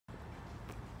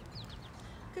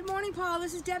Good morning, Paul.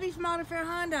 This is Debbie from Auto Fair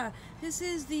Honda. This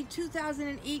is the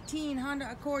 2018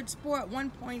 Honda Accord Sport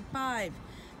 1.5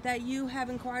 that you have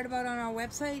inquired about on our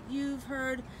website. You've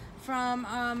heard from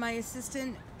my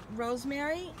assistant,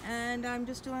 Rosemary, and I'm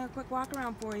just doing a quick walk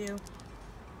around for you.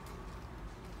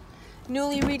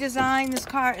 Newly redesigned, this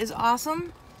car is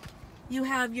awesome. You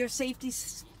have your safety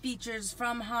features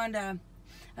from Honda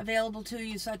available to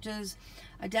you, such as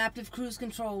adaptive cruise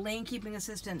control, lane keeping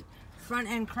assistant, front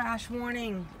end crash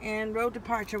warning, and road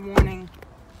departure warning.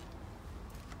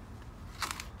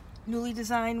 Newly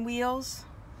designed wheels.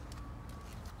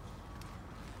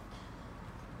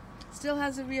 Still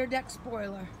has a rear deck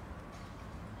spoiler.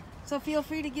 So feel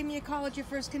free to give me a call at your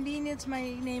first convenience. My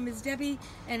name is Debbie,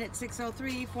 and it's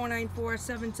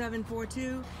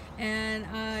 603-494-7742, and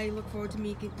I look forward to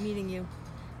meeting you.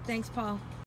 Thanks, Paul.